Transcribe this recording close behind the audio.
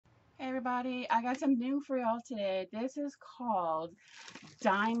Hey everybody, I got some new for y'all today. This is called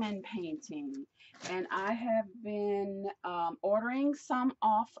diamond painting, and I have been ordering some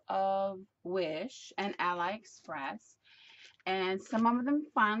off of Wish and AliExpress, and some of them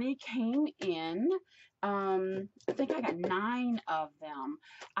finally came in. I think I got 9 of them.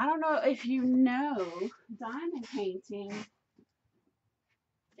 I don't know if you know, diamond painting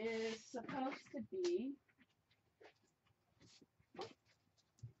is supposed to be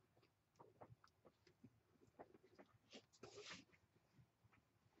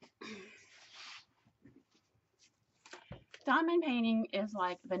diamond painting is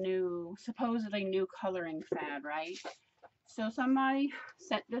like the new, supposedly new coloring fad, right? So somebody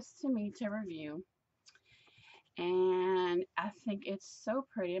sent this to me to review, and I think it's so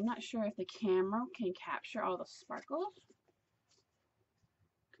pretty. I'm not sure if the camera can capture all the sparkles.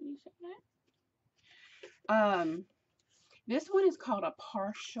 Can you see that? This one is called a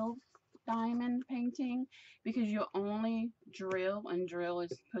partial diamond painting because you only drill, and drill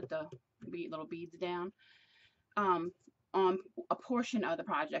is put the little beads down. Um, on a portion of the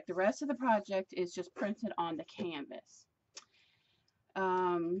project. The rest of the project is just printed on the canvas.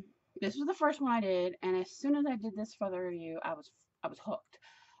 Um, this was the first one I did, and as soon as I did this for the review, I was hooked.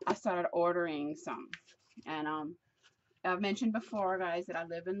 I started ordering some, and I've mentioned before, guys, that I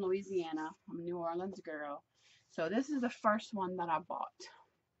live in Louisiana. I'm a New Orleans girl, so this is the first one that I bought.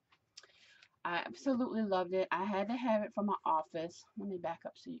 I absolutely loved it. I had to have it for my office. Let me back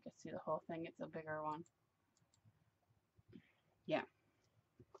up so you can see the whole thing. It's a bigger one. Yeah,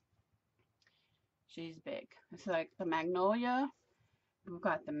 she's big. It's like the magnolia. We've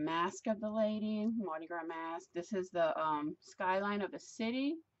got the mask of the lady, Mardi Gras mask. This is the skyline of the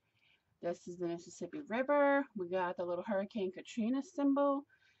city. This is the Mississippi River. We got the little Hurricane Katrina symbol.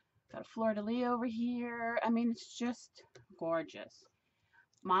 Got a fleur-de-lis over here. I mean, it's just gorgeous.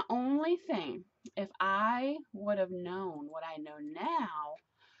 My only thing, if I would have known what I know now,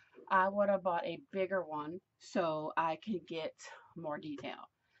 I would have bought a bigger one so I could get more detail.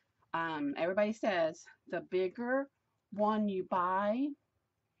 Everybody says the bigger one you buy,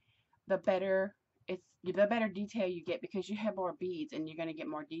 the better the better detail you get because you have more beads and you're going to get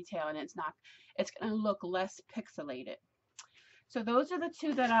more detail, and it's going to look less pixelated. So those are the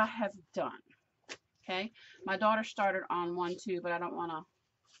two that I have done. Okay, my daughter started on one too, but I don't want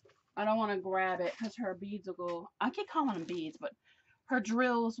to grab it because her beads will go. I keep calling them beads, but her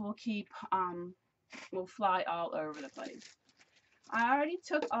drills will fly all over the place. I already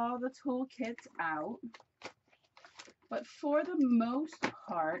took all the toolkits out, but for the most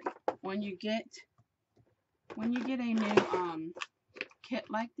part, when you get a new kit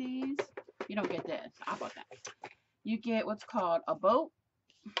like these, you don't get this. I bought that. You get what's called a boat.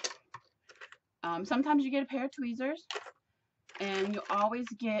 Sometimes you get a pair of tweezers, and you always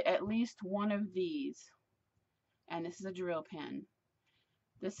get at least one of these. And this is a drill pin.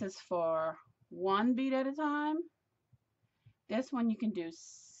 This is for one bead at a time. This one you can do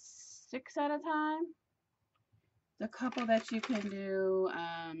 6 at a time. The couple that you can do,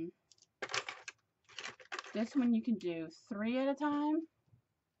 this one you can do 3 at a time.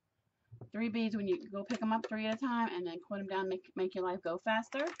 3 beads when you go pick them up 3 at a time, and then put them down, make your life go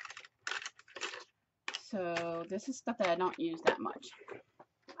faster. So this is stuff that I don't use that much.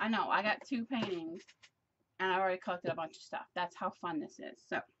 I know, I got 2 paintings, and I already collected a bunch of stuff. That's how fun this is.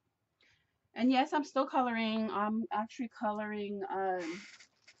 So, and yes, I'm still coloring. I'm actually coloring, I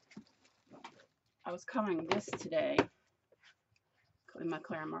was coloring this today in my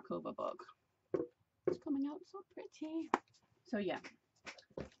Clara Markova book. It's coming out so pretty. So yeah,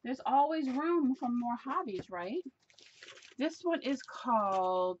 there's always room for more hobbies, right? This one is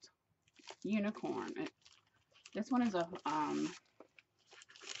called Unicorn. This one is I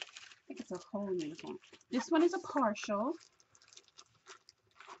think it's a whole unicorn. This one is a partial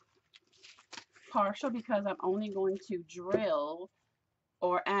because I'm only going to drill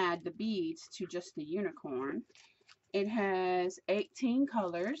or add the beads to just the unicorn. It has 18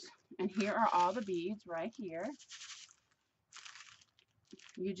 colors, and here are all the beads right here.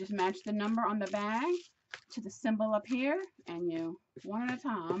 You just match the number on the bag to the symbol up here, and you, one at a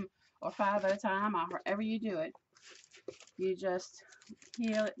time, or 5 at a time, or however you do it, you just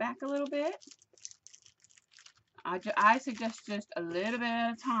peel it back a little bit. I suggest just a little bit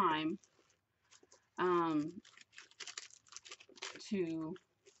at a time, to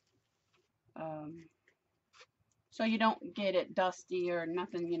so you don't get it dusty or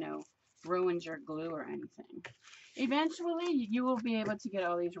nothing, ruins your glue or anything. Eventually, you will be able to get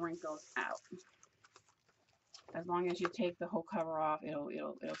all these wrinkles out. As long as you take the whole cover off,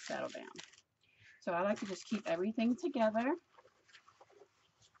 it'll settle down. So I like to just keep everything together.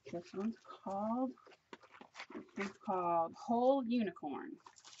 This one's called Whole Unicorn,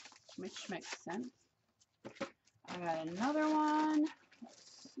 which makes sense. I got another one.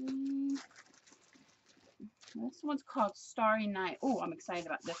 Let's see. This one's called Starry Night. Oh, I'm excited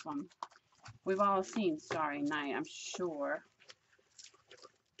about this one. We've all seen Starry Night, I'm sure.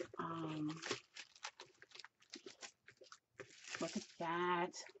 Look at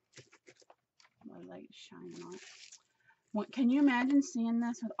that. The light shining on it. What, can you imagine seeing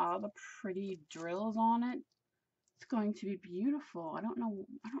this with all the pretty drills on it? It's going to be beautiful. I don't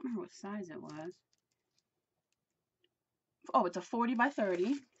remember what size it was. Oh, it's a 40 by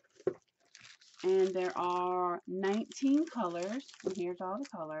 30. And there are 19 colors. And here's all the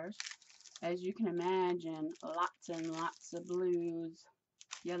colors. As you can imagine, lots and lots of blues,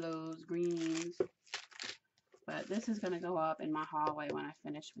 yellows, greens. But this is going to go up in my hallway when I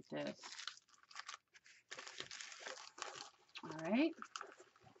finish with this. Alright.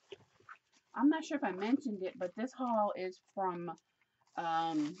 I'm not sure if I mentioned it, but this haul is from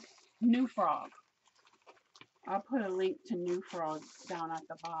New Frog. I'll put a link to New Frog down at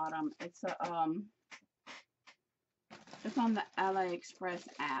the bottom. It's it's on the AliExpress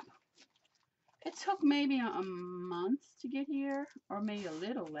app. It took maybe a month to get here, or maybe a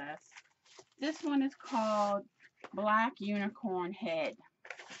little less. This one is called Black Unicorn Head.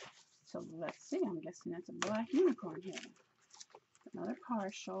 So let's see, I'm guessing it's a black unicorn head. Another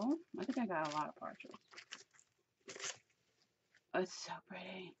partial. I think I got a lot of partials. Oh, it's so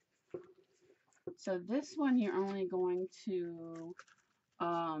pretty. So this one you're only going to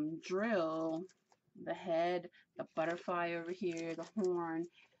drill the head, the butterfly over here, the horn,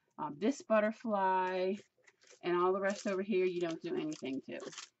 this butterfly, and all the rest over here you don't do anything to.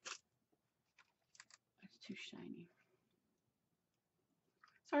 It's too shiny.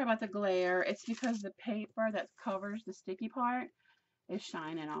 Sorry about the glare. It's because the paper that covers the sticky part is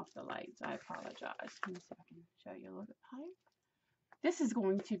shining off the lights. I apologize. Let me see if I can show you a little bit higher. This is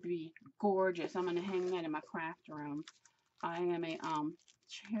going to be gorgeous. I'm going to hang that in my craft room. I am a,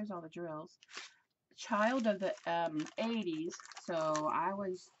 here's all the drills. Child of the 80s, so I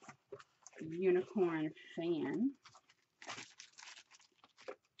was a unicorn fan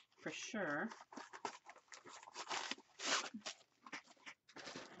for sure.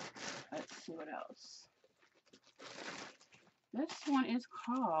 Let's see what else. This one is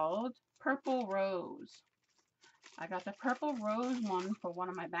called Purple Rose. I got the Purple Rose one for one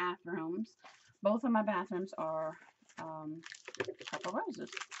of my bathrooms. Both of my bathrooms are purple roses.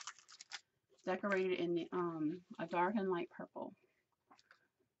 Decorated in the a dark and light purple.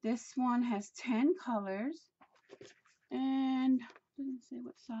 This one has 10 colors and doesn't say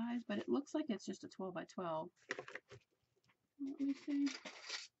what size, but it looks like it's just a 12 by 12. Let me see.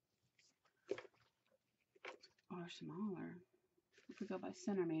 Or smaller. If we go by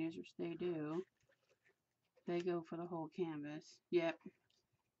centimeters, which they do, they go for the whole canvas. Yep,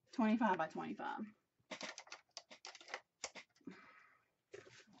 25 by 25.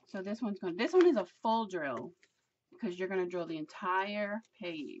 So this one is a full drill because you're going to drill the entire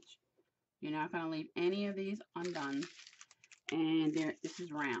page. You're not going to leave any of these undone. And this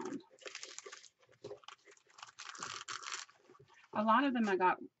is round. A lot of them I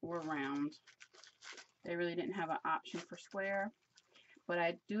got were round. They really didn't have an option for square. But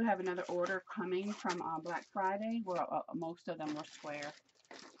I do have another order coming from Black Friday where most of them were square.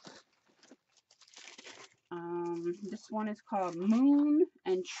 This one is called Moon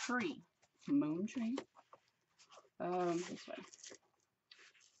and Tree. Moon Tree. This way.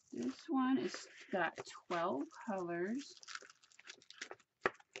 This one is got 12 colors.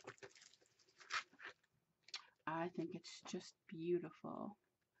 I think it's just beautiful.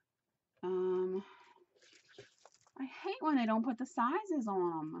 I hate when they don't put the sizes on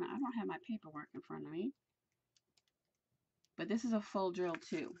them, and I don't have my paperwork in front of me. But this is a full drill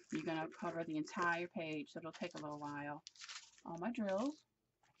too. You're going to cover the entire page, so it'll take a little while. All my drills.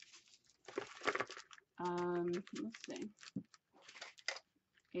 Let's see.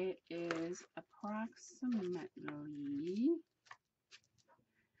 It is approximately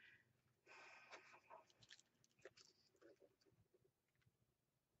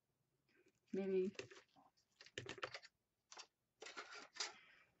maybe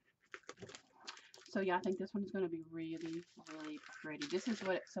so yeah, I think this one's going to be really, really pretty. This is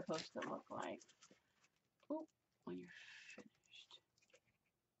what it's supposed to look like. Oh, when you're finished.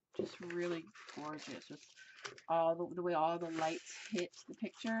 Just really gorgeous with all the way all the lights hit the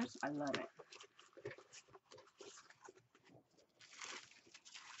pictures. I love it.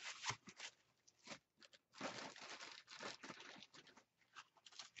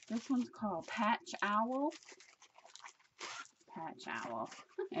 This one's called Patch Owl. Patch Owl.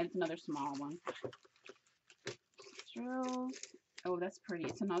 And it's another small one. Drills. Oh, that's pretty.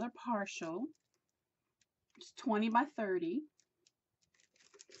 It's another partial. It's 20 by 30.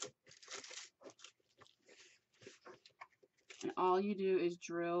 And all you do is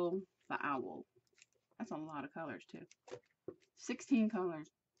drill the owl. That's a lot of colors too. 16 colors.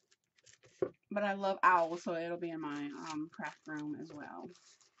 But I love owls, so it'll be in my craft room as well.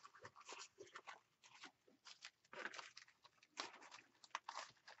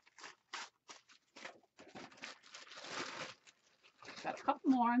 Got a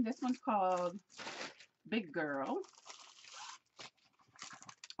couple more. This one's called Big Girl.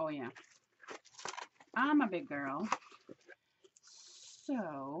 Oh yeah, I'm a big girl.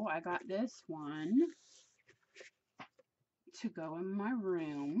 So I got this one to go in my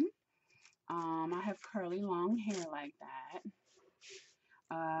room. I have curly long hair like that.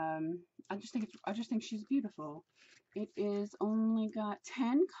 I just think she's beautiful. It is only got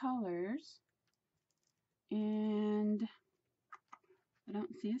 10 colors, and I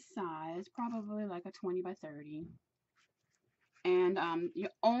don't see a size. Probably like a 20 by 30. And the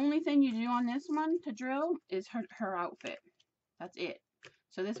only thing you do on this one to drill is her outfit. That's it.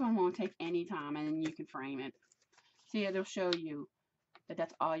 So this one won't take any time, and then you can frame it. See, it'll show you that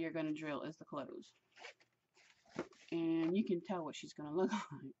that's all you're going to drill is the clothes. And you can tell what she's going to look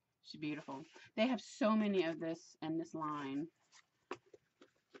like. She's beautiful. They have so many of this in this line.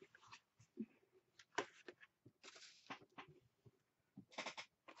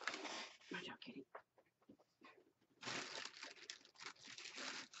 Watch out, kitty.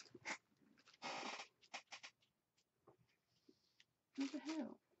 What the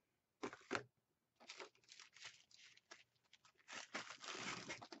hell?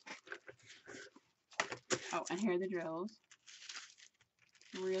 Oh, and here are the drills.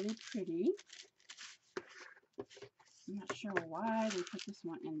 Really pretty. I'm not sure why they put this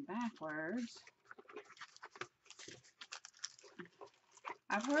one in backwards.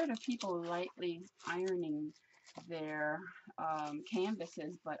 I've heard of people lightly ironing their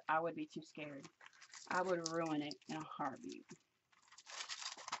canvases, but I would be too scared. I would ruin it in a heartbeat.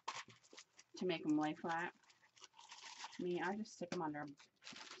 To make them lay flat. Me, I just stick them under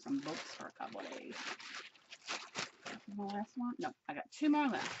some books for a couple of days. The last one? No, I got 2 more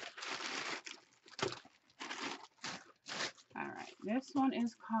left. Alright, this one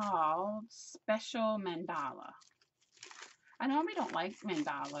is called Special Mandala. I normally don't like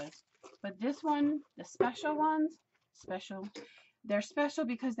mandalas, but this one, the special ones, they're special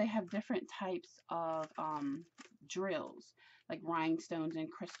because they have different types of drills, like rhinestones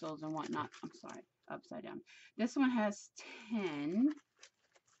and crystals and whatnot. I'm sorry, upside down. This one has 10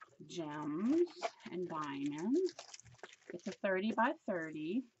 gems and diamonds. It's a 30 by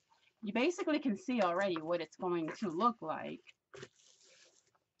 30. You basically can see already what it's going to look like.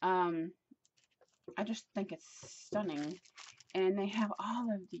 I just think it's stunning. And they have all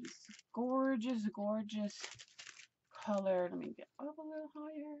of these gorgeous, gorgeous color. Let me get up a little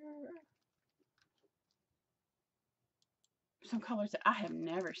higher. Some colors that I have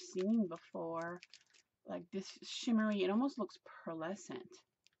never seen before. Like this shimmery, it almost looks pearlescent.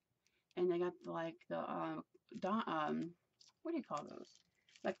 And they got like the, what do you call those?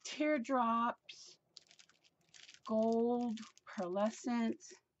 Like teardrops, gold, pearlescent.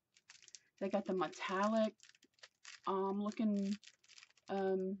 They got the metallic looking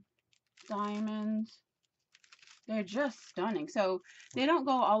diamonds. They're just stunning. So they don't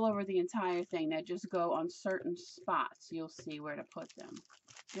go all over the entire thing. They just go on certain spots. You'll see where to put them.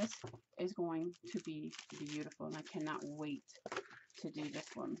 This is going to be beautiful, and I cannot wait to do this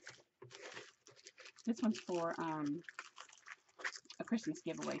one. This one's for a Christmas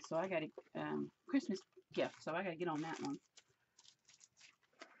giveaway, so I got a Christmas gift, so I got to get on that one.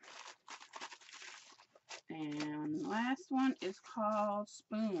 And the last one is called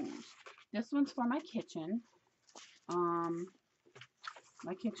Spoons. This one's for my kitchen.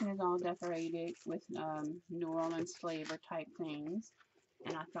 My kitchen is all decorated with New Orleans flavor type things,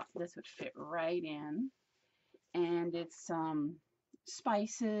 and I thought this would fit right in. And it's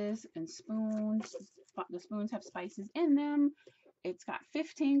spices and spoons. The spoons have spices in them. It's got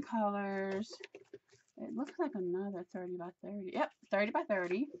 15 colors. It looks like another 30 by 30. Yep, 30 by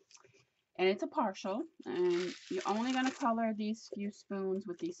 30. And it's a partial, and you're only going to color these few spoons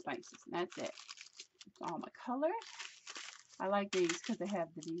with these spices. That's it. That's all my colors. I like these because they have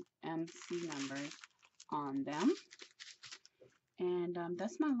the MC numbers on them. And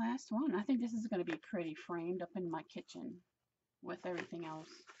that's my last one. I think this is going to be pretty framed up in my kitchen with everything else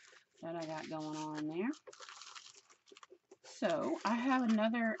that I got going on there. So I have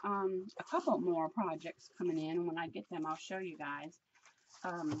another, a couple more projects coming in, and when I get them, I'll show you guys.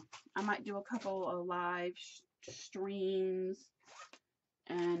 I might do a couple of live streams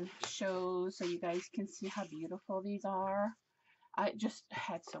and shows so you guys can see how beautiful these are. I just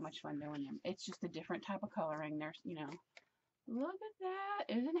had so much fun doing them. It's just a different type of coloring. There's, look at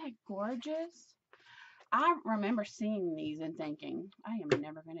that. Isn't that gorgeous? I remember seeing these and thinking, I am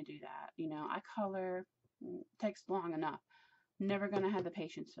never going to do that. I color, takes long enough. Never going to have the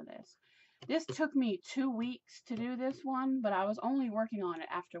patience for this. This took me 2 weeks to do this one, but I was only working on it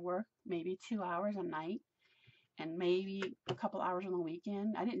after work, maybe 2 hours a night and maybe a couple hours on the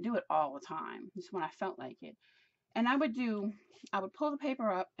weekend. I didn't do it all the time, just when I felt like it. And I would pull the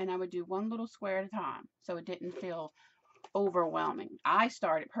paper up and I would do one little square at a time so it didn't feel overwhelming. I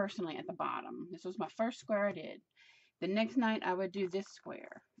started personally at the bottom. This was my first square I did. The next night I would do this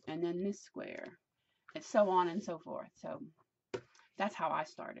square and then this square and so on and so forth. So that's how I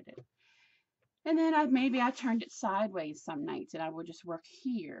started it. And then maybe I turned it sideways some nights and I would just work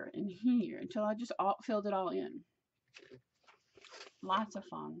here and here until I just filled it all in. Lots of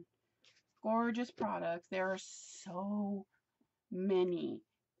fun. Gorgeous products. There are so many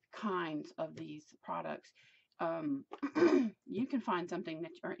kinds of these products. You can find something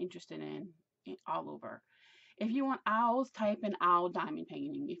that you're interested in all over. If you want owls, type in owl diamond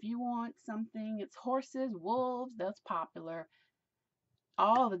painting. If you want something, it's horses, wolves, that's popular.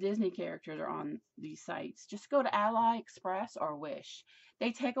 All the Disney characters are on these sites. Just go to AliExpress or Wish.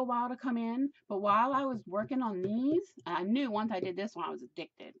 They take a while to come in, but while I was working on these, I knew once I did this one, I was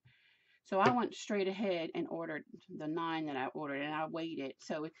addicted. So I went straight ahead and ordered the 9 that I ordered, and I waited.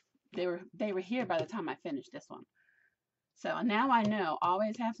 So they were here by the time I finished this one. So now I know,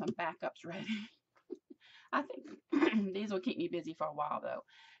 always have some backups ready. I think these will keep me busy for a while, though.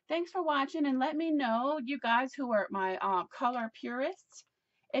 Thanks for watching, and let me know, you guys who are my color purists,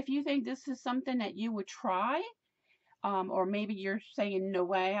 if you think this is something that you would try, or maybe you're saying, no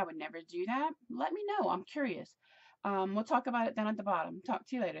way, I would never do that. Let me know. I'm curious. We'll talk about it down at the bottom. Talk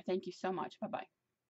to you later. Thank you so much. Bye-bye.